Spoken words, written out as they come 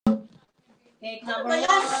Cake number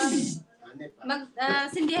 1.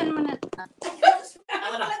 Sindihan mo na.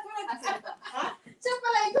 Siya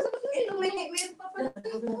pala ito. May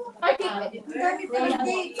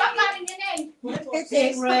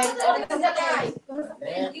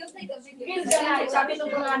Sabi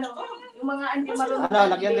nung mga ano, yung mga hindi marunong.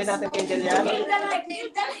 Ano, lagyan din natin candle yan.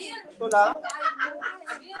 Ito lang.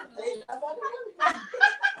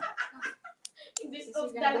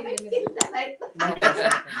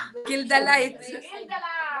 Kill the light.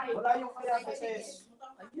 Wala yung kaya kasi.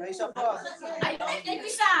 May isa pa. Ay,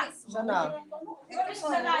 isa. Isa na. Where is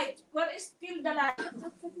the light? Where is still the light?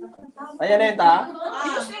 Ayan na yun, ta.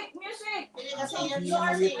 Music, music.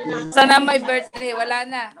 Sana may birthday. Wala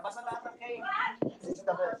na. Nabasa lahat ng cake.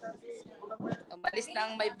 Umalis na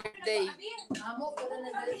ang may birthday.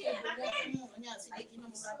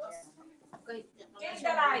 Kill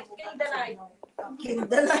the light. Kill the light. kill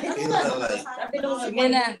the light. Sige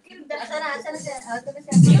na.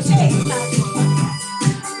 Music.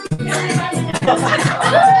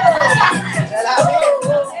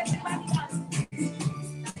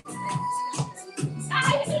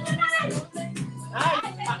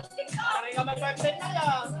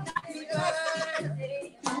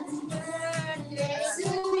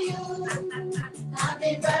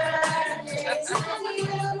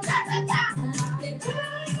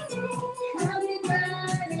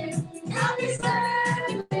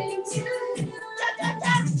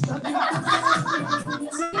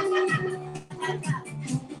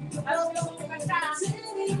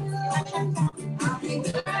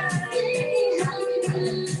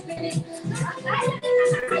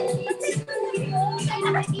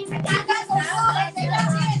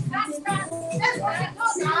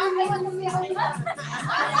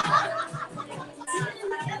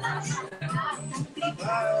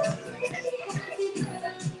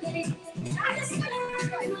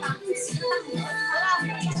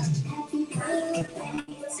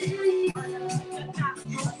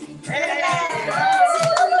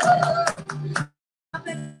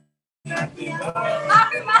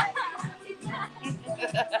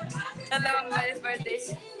 Dalawang birthday.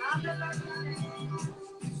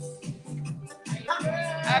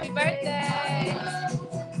 Happy birthday!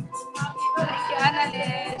 Thank you,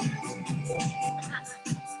 Annalyn.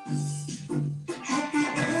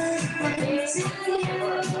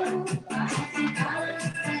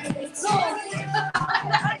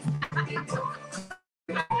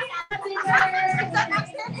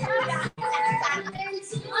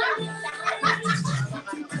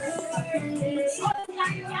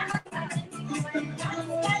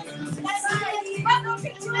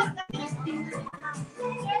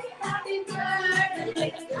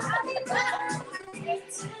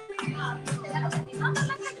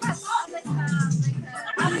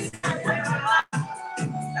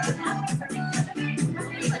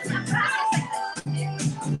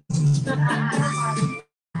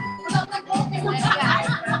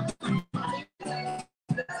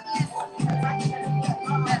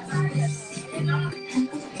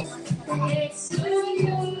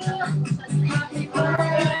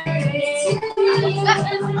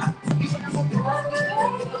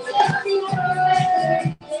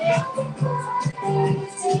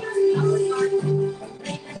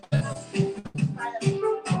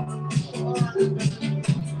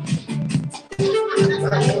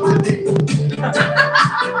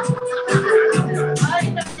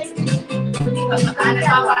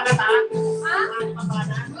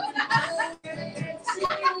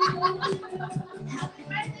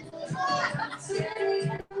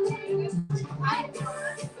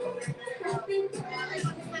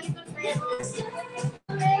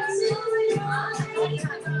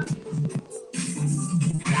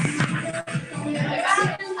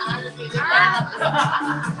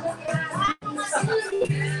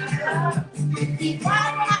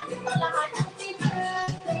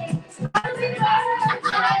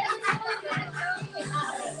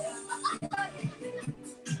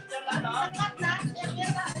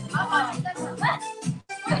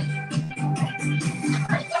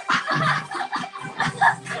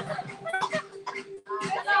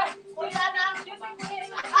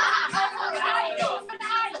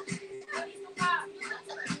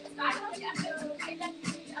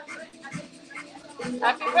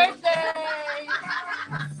 Happy birthday!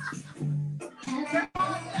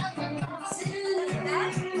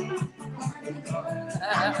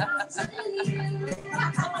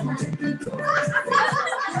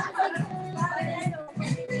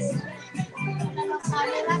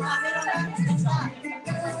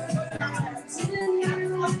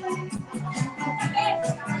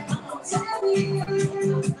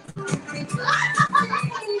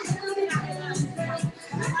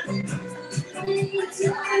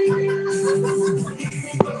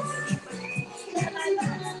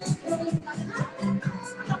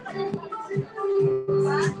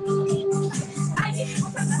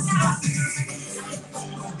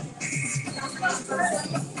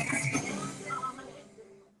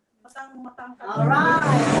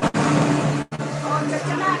 Alright. Oh,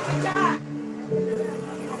 chacha na, chacha.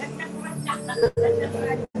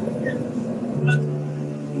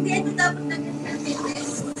 Hindi ito dapat naging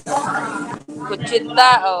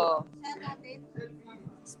Kutsita, oh.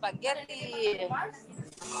 Spaghetti.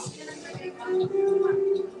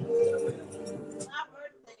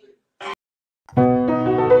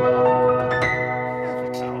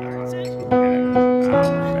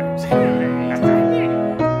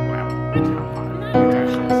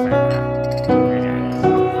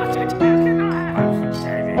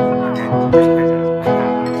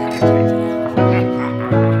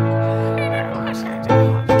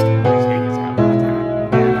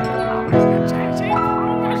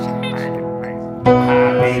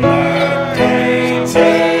 Happy birthday to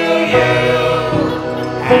you.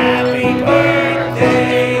 Happy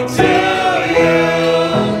birthday to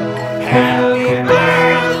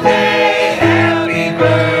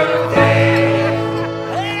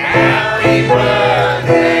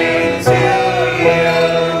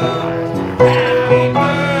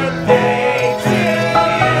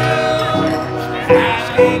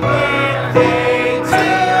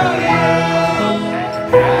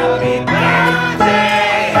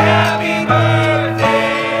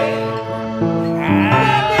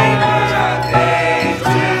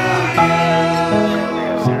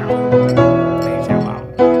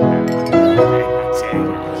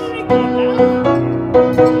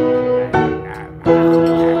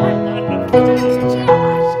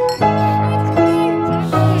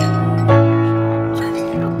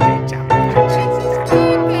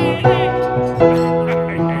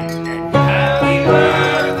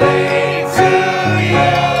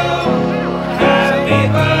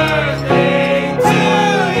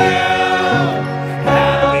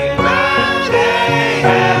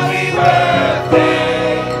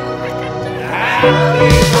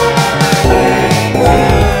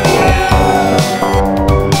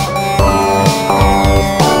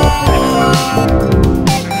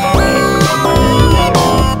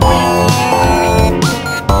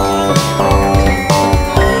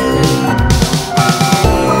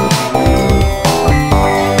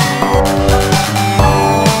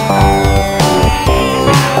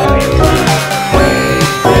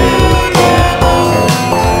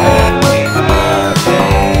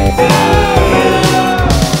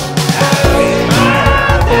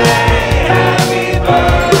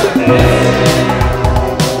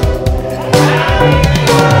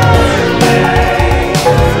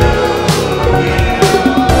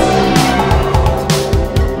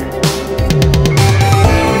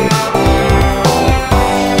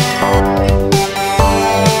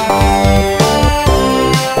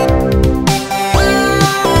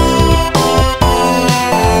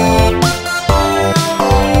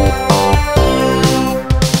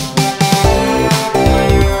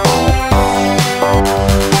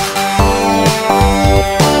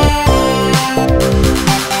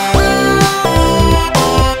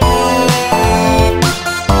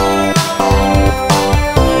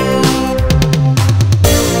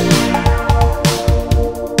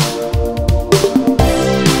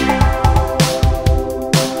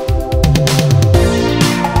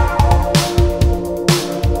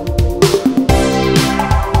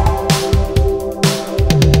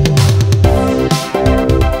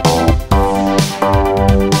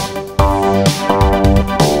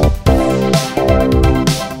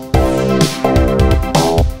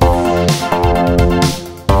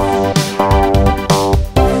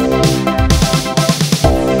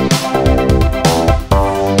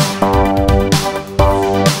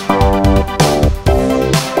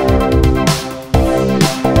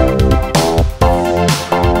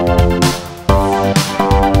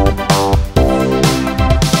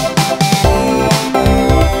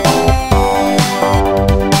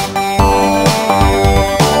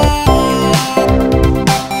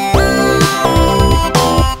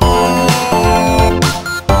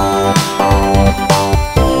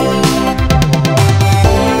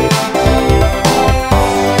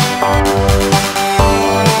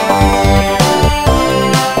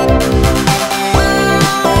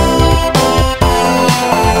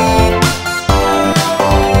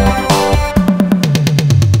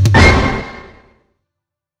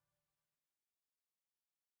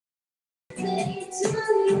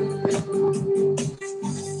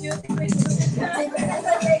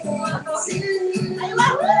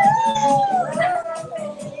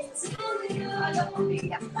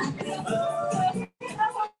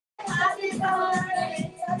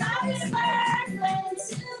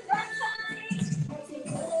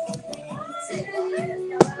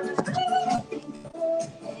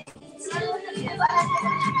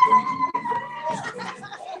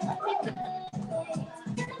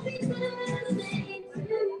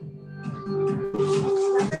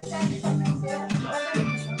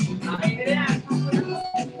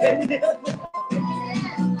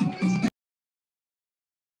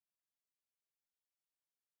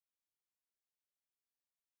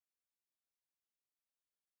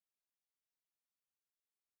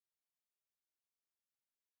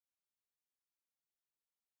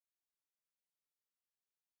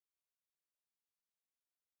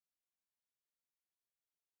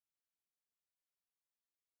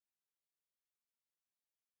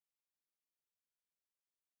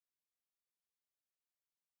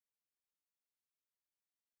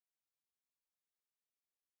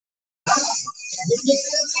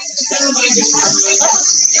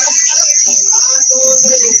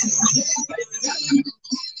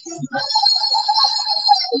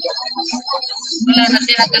Wala na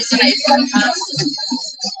tinagal sa ito.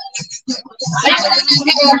 Ay,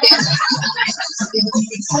 hindi ko din.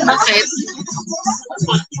 Bakit?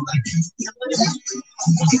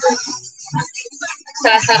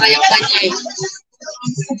 Sasara yung kanya eh.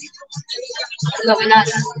 Gawin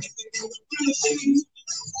natin.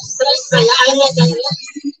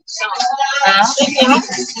 Ha?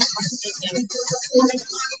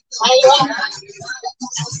 Ayun.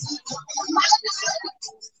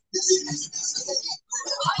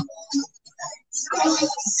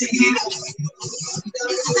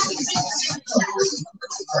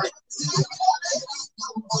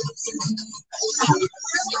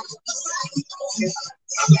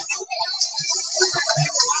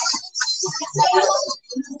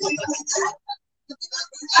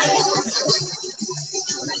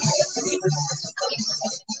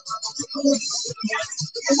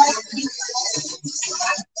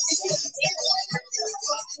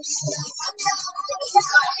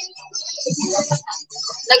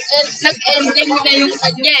 Nag-ending na yung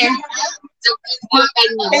kanya eh. Nag-ending na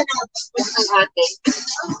kanya. Ang ate.